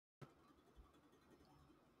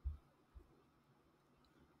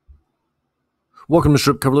Welcome to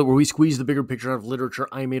Strip Coverlet, where we squeeze the bigger picture out of literature.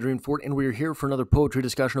 I'm Adrian Ford, and we're here for another poetry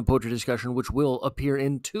discussion, which will appear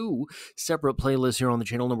in two separate playlists here on the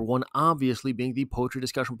channel. Number one, obviously, being the poetry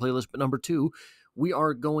discussion playlist, but number two, we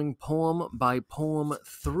are going poem by poem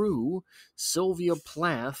through Sylvia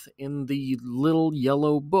Plath in the Little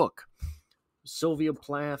Yellow Book. Sylvia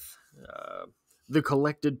Plath, the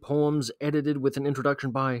collected poems edited with an introduction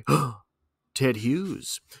by Ted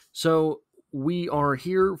Hughes. So we are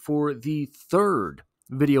here for the third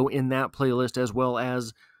video in that playlist, as well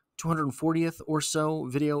as 240th or so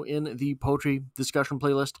video in the poetry discussion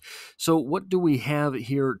playlist. So what do we have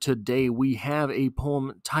here today? We have a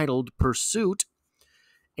poem titled Pursuit,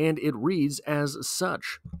 and it reads as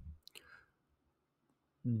such.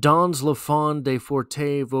 Dans le fond de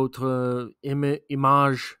forte votre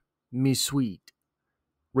image me suit.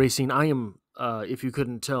 Racine, I am, if you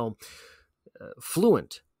couldn't tell,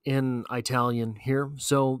 fluent in Italian here,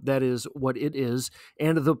 so that is what it is.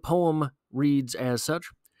 And the poem reads as such.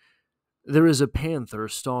 There is a panther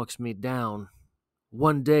stalks me down.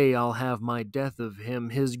 One day I'll have my death of him.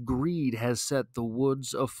 His greed has set the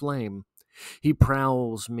woods aflame. He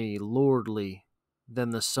prowls me lordly than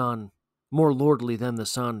the sun, more lordly than the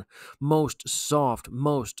sun. Most soft,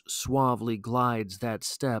 most suavely glides that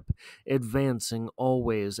step, advancing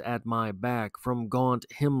always at my back. From gaunt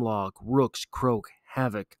hemlock rooks croak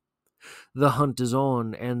havoc. The hunt is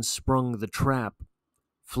on, and sprung the trap.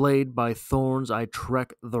 Flayed by thorns I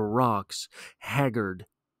trek the rocks, haggard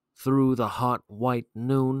through the hot white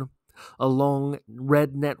noon. A long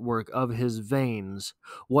red network of his veins,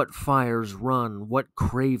 what fires run, what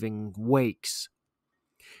craving wakes.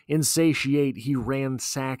 Insatiate, he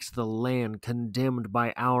ransacks the land condemned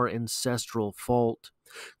by our ancestral fault,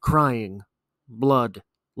 crying, blood,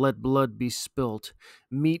 let blood be spilt.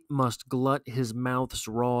 Meat must glut his mouth's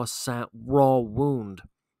raw wound.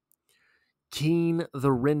 Keen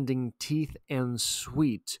the rending teeth and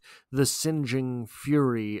sweet the singeing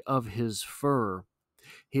fury of his fur.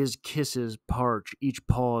 His kisses parch each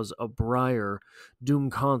pause a briar. Doom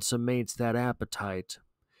consummates that appetite.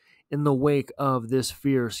 In the wake of this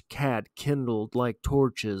fierce cat kindled like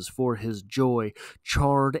torches for his joy,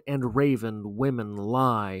 charred and ravened women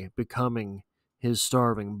lie, becoming his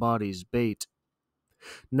starving body's bait.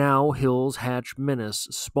 Now hills hatch menace,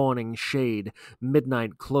 spawning shade,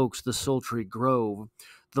 midnight cloaks the sultry grove.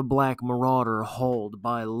 The black marauder, hauled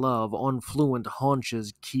by love, on fluent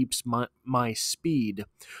haunches keeps my speed.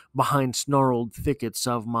 Behind snarled thickets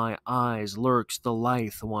of my eyes lurks the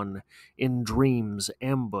lithe one, in dreams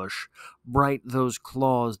ambush. Bright those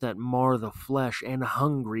claws that mar the flesh, and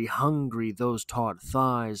hungry, hungry those taut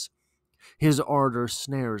thighs. His ardor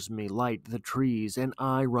snares me, light the trees, and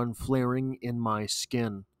I run flaring in my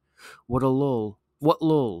skin. What a lull,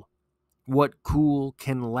 what cool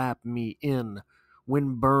can lap me in,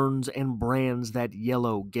 when burns and brands that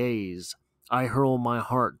yellow gaze. I hurl my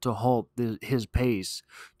heart to halt his pace,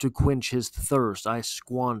 to quench his thirst I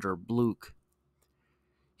squander Bluke.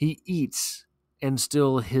 He eats, and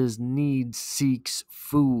still his need seeks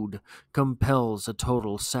food, compels a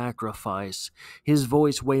total sacrifice. His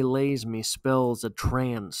voice waylays me, spells a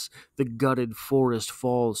trance. The gutted forest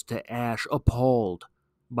falls to ash, appalled.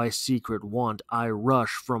 By secret want I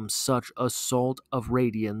rush from such assault of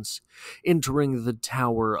radiance. Entering the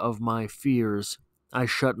tower of my fears, I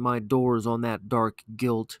shut my doors on that dark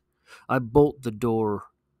guilt. I bolt the door,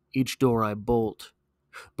 each door I bolt.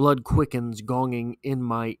 Blood quickens, gonging in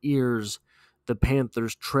my ears. The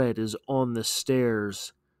panther's tread is on the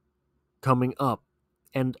stairs, coming up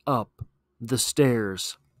and up the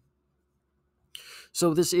stairs.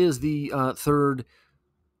 So this is the third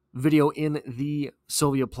video in the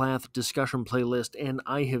Sylvia Plath discussion playlist, and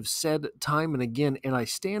I have said time and again, and I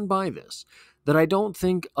stand by this, that I don't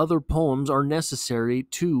think other poems are necessary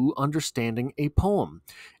to understanding a poem.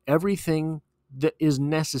 Everything that is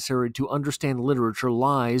necessary to understand literature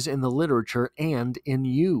lies in the literature and in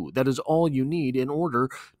you. That is all you need in order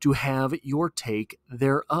to have your take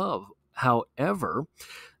thereof. However,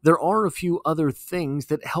 there are a few other things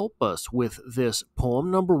that help us with this poem.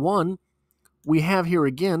 Number one, we have here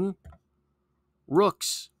again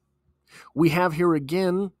rooks. We have here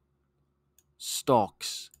again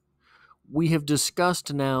stalks. We have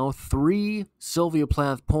discussed now 3 Sylvia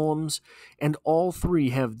Plath poems, and all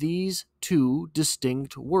 3 have these 2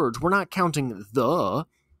 distinct words. We're not counting the,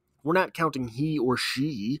 we're not counting he or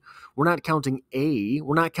she, we're not counting a,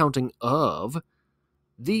 we're not counting of.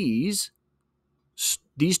 These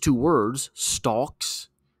 2 words, stalks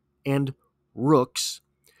and rooks,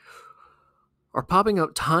 are popping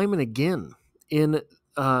up time and again in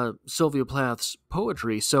Sylvia Plath's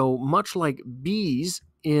poetry. So much like bees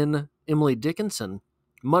in Emily Dickinson,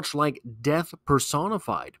 much like death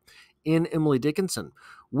personified in Emily Dickinson,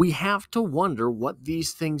 we have to wonder what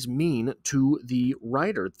these things mean to the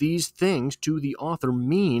writer. These things to the author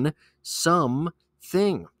mean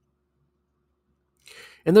something.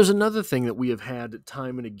 And there's another thing that we have had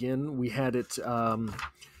time and again. We had it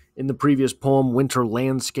in the previous poem, Winter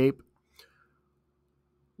Landscape.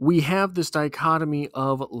 We have this dichotomy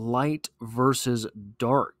of light versus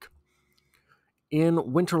dark.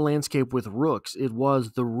 In Winter Landscape with Rooks, it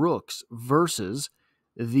was the rooks versus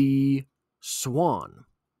the swan.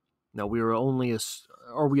 Now,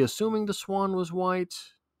 are we assuming the swan was white?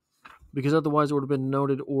 Because otherwise it would have been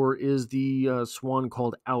noted, or is the swan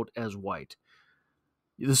called out as white?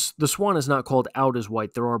 The swan is not called out as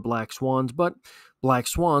white. There are black swans, but black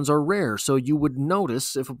swans are rare. So you would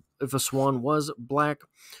notice if a swan was black,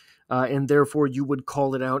 and therefore you would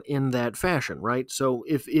call it out in that fashion, right? So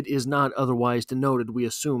if it is not otherwise denoted, we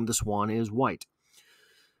assume the swan is white.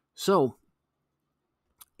 So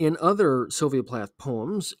in other Sylvia Plath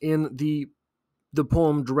poems, in the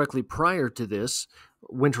poem directly prior to this,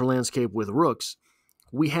 Winter Landscape with Rooks,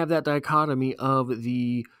 we have that dichotomy of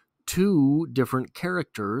the two different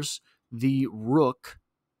characters, the rook,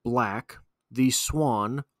 black, the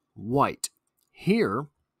swan, white. Here,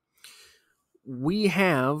 we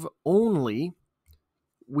have only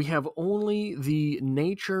the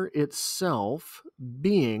nature itself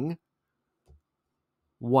being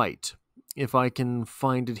white. If I can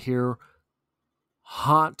find it here,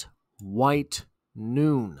 hot, white,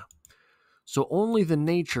 noon. So only the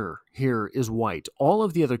nature here is white. All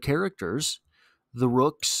of the other characters, the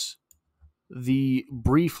rooks, the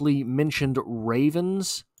briefly mentioned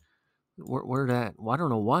ravens, where that? Well, I don't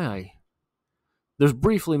know why there's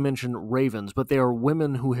briefly mentioned ravens, but they are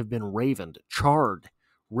women who have been ravened, charred,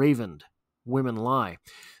 ravened. Women lie.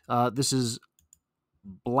 This is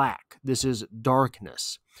black. This is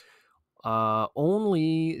darkness.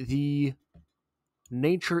 Only the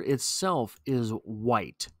nature itself is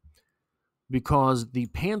white, because the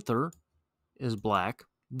panther is black.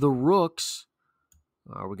 The rooks,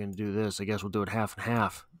 are we going to do this? I guess we'll do it half and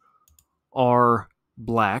half, are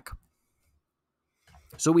black.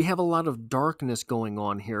 So we have a lot of darkness going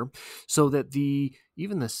on here, so that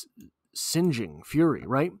even this singeing fury,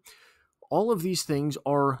 right? All of these things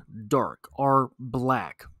are dark, are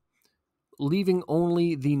black, leaving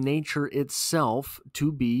only the nature itself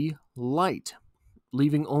to be light,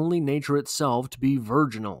 leaving only nature itself to be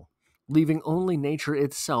virginal, leaving only nature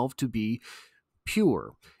itself to be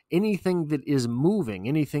pure. Anything that is moving,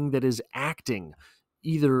 anything that is acting,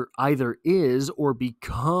 either is or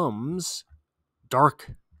becomes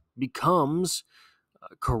dark, becomes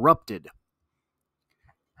corrupted.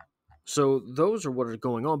 So those are what are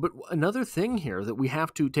going on. But another thing here that we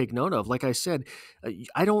have to take note of, like I said,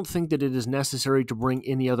 I don't think that it is necessary to bring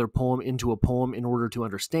any other poem into a poem in order to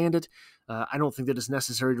understand it. I don't think that it's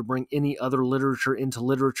necessary to bring any other literature into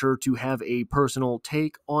literature to have a personal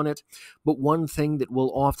take on it. But one thing that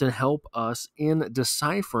will often help us in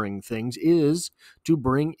deciphering things is to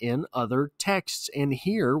bring in other texts. And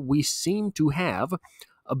here we seem to have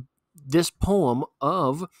this poem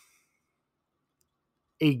of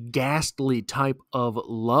a ghastly type of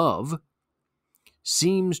love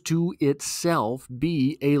seems to itself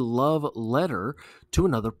be a love letter to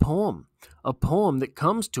another poem, a poem that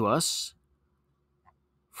comes to us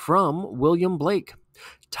from William Blake.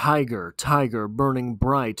 Tiger, tiger, burning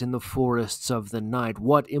bright in the forests of the night,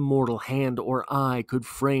 what immortal hand or eye could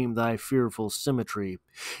frame thy fearful symmetry?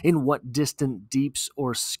 In what distant deeps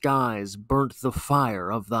or skies burnt the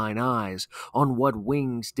fire of thine eyes? On what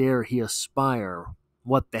wings dare he aspire?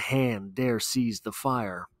 What the hand dare seize the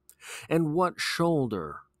fire? And what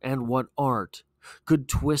shoulder and what art could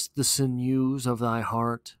twist the sinews of thy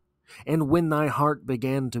heart? And when thy heart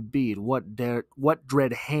began to beat, what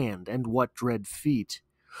dread hand and what dread feet?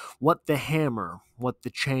 What the hammer, what the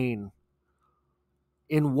chain?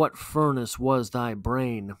 In what furnace was thy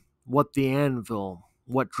brain? What the anvil,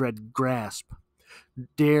 what dread grasp?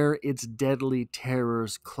 Dare its deadly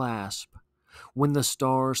terrors clasp? When the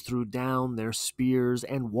stars threw down their spears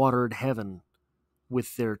and watered heaven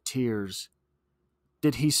with their tears,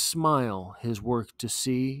 did he smile his work to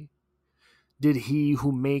see? Did he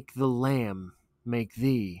who make the lamb make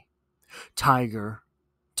thee? Tiger,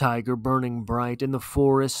 tiger, burning bright in the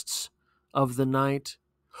forests of the night,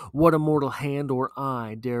 what immortal hand or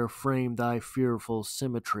eye dare frame thy fearful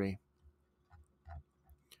symmetry?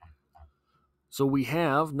 So we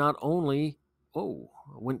have not only,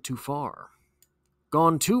 went too far,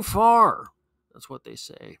 gone too far. That's what they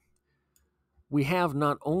say. We have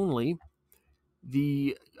not only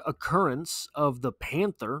the occurrence of the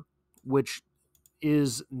panther which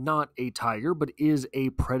is not a tiger, but is a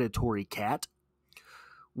predatory cat.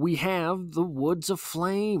 We have the Woods of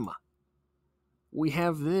Flame. We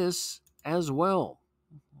have this as well.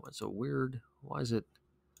 What's so weird? Why is it?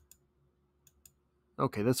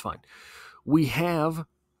 Okay, that's fine. We have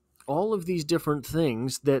all of these different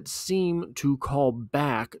things that seem to call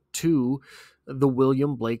back to the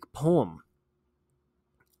William Blake poem.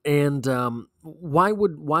 And why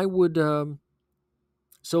would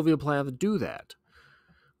Sylvia Plath do that?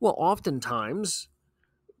 Well, oftentimes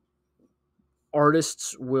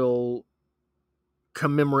artists will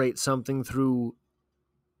commemorate something through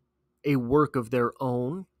a work of their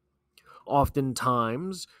own.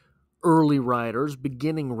 Oftentimes, early writers,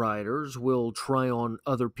 beginning writers, will try on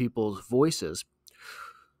other people's voices.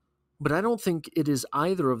 But I don't think it is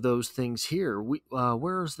either of those things here.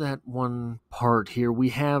 Where's that one part here? We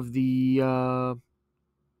have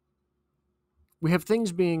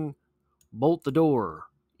things being bolt the door,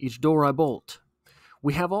 each door I bolt.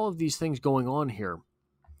 We have all of these things going on here.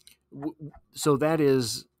 So that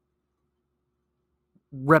is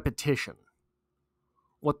repetition.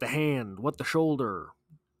 What the hand, what the shoulder.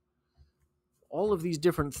 All of these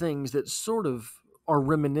different things that sort of are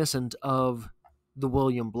reminiscent of the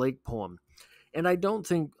William Blake poem. And I don't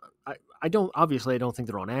think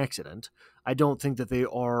they're on accident. I don't think that they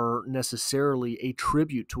are necessarily a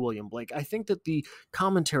tribute to William Blake. I think that the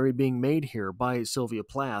commentary being made here by Sylvia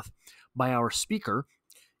Plath, by our speaker,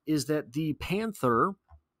 is that the panther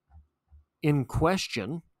in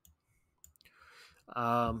question,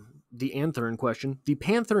 the panther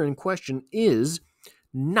in question is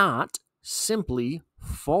not simply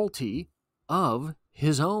faulty of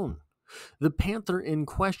his own. The panther in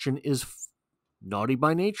question is naughty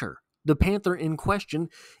by nature. The panther in question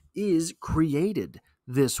is created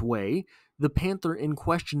this way. The panther in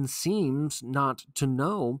question seems not to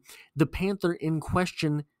know. The panther in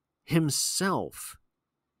question himself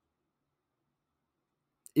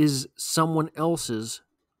is someone else's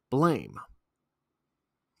blame.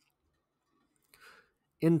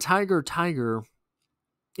 In The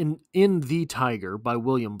Tiger by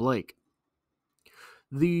William Blake,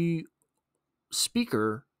 the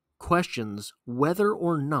speaker questions whether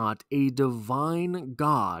or not a divine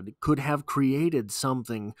God could have created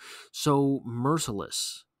something so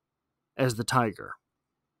merciless as the tiger.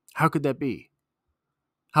 How could that be?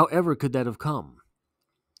 However could that have come?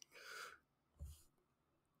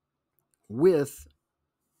 With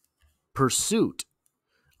Pursuit,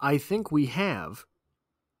 I think we have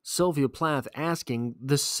Sylvia Plath asking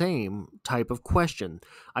the same type of question.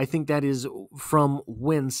 I think that is from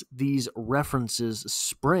whence these references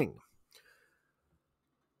spring.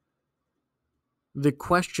 The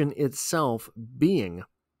question itself being,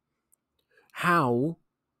 how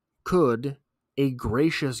could a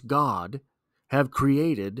gracious God have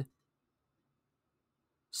created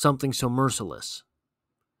something so merciless?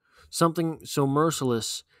 Something so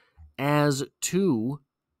merciless as to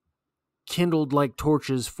kindled like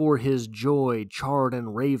torches for his joy, charred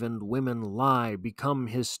and ravened women lie, become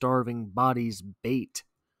his starving body's bait.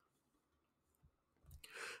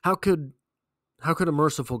 How could a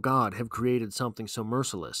merciful God have created something so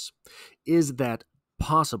merciless? Is that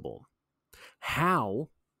possible? How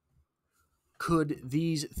could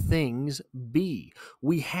these things be?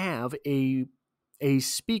 We have a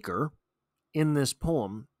speaker in this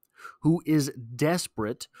poem who is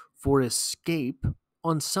desperate for escape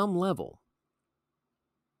on some level.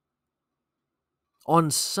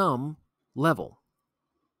 On some level.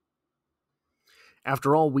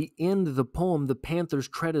 After all, we end the poem, the panther's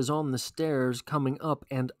tread is on the stairs, coming up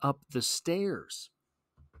and up the stairs.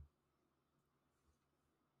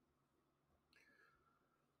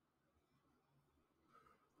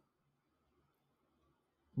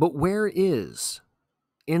 But where is,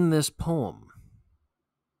 in this poem,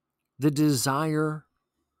 the desire,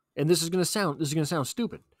 and this is going to sound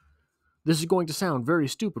stupid. This is going to sound very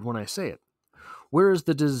stupid when I say it. Where is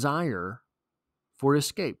the desire for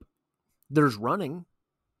escape? There's running,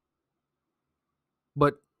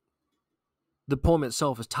 but the poem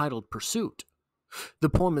itself is titled Pursuit. The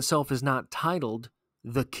poem itself is not titled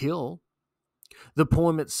The Kill. The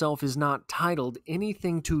poem itself is not titled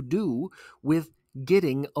anything to do with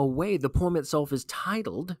getting away. The poem itself is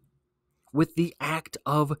titled with the act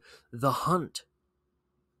of the hunt.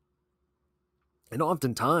 And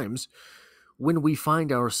oftentimes, when we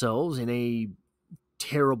find ourselves in a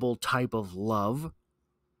terrible type of love,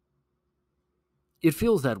 it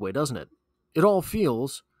feels that way, doesn't it? It all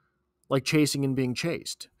feels like chasing and being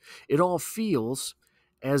chased. It all feels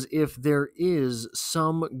as if there is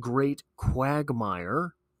some great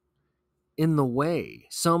quagmire in the way,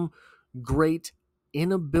 some great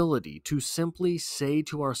inability to simply say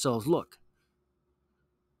to ourselves, look,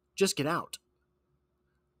 just get out.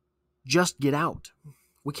 Just get out.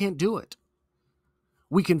 We can't do it.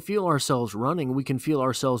 We can feel ourselves running. We can feel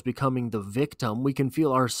ourselves becoming the victim. We can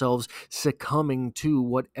feel ourselves succumbing to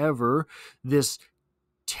whatever this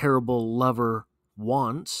terrible lover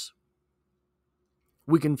wants.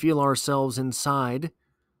 We can feel ourselves inside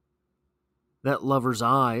that lover's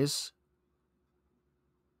eyes,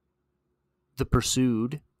 the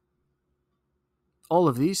pursued, all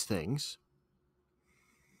of these things.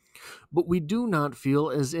 But we do not feel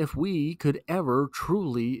as if we could ever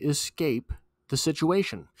truly escape the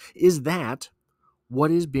situation. Is that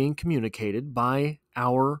what is being communicated by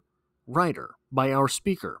our writer, by our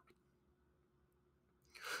speaker?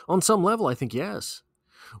 On some level, I think yes.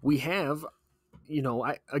 We have,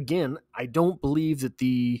 I don't believe that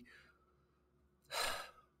the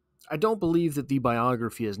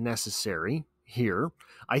biography is necessary here.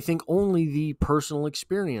 I think only the personal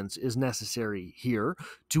experience is necessary here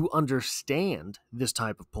to understand this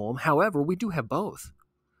type of poem. However, we do have both.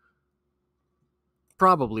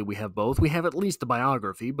 Probably we have both. We have at least the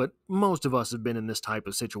biography, but most of us have been in this type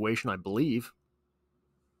of situation, I believe.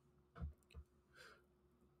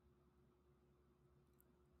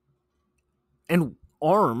 And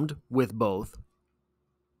armed with both,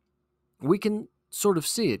 we can sort of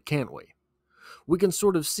see it, can't we? We can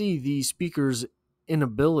sort of see the speaker's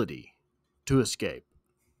inability to escape.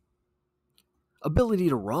 Ability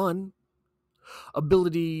to run,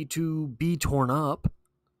 ability to be torn up,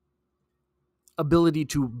 ability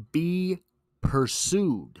to be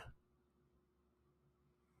pursued.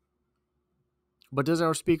 But does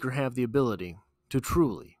our speaker have the ability to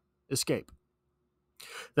truly escape?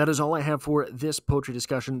 That is all I have for this poetry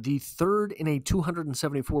discussion, the third in a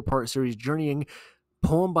 274-part series journeying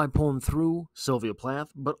poem by poem through Sylvia Plath,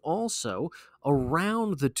 but also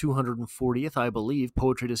around the 240th, I believe,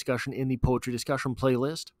 poetry discussion in the poetry discussion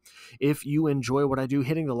playlist. If you enjoy what I do,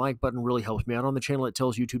 hitting the like button really helps me out on the channel. It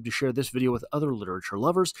tells YouTube to share this video with other literature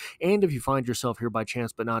lovers. And if you find yourself here by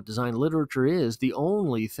chance but not design, literature is the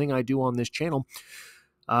only thing I do on this channel.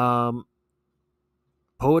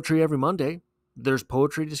 Poetry every Monday. There's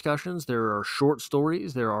poetry discussions, there are short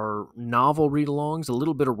stories, there are novel read-alongs, a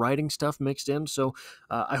little bit of writing stuff mixed in, so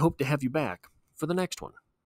I hope to have you back for the next one.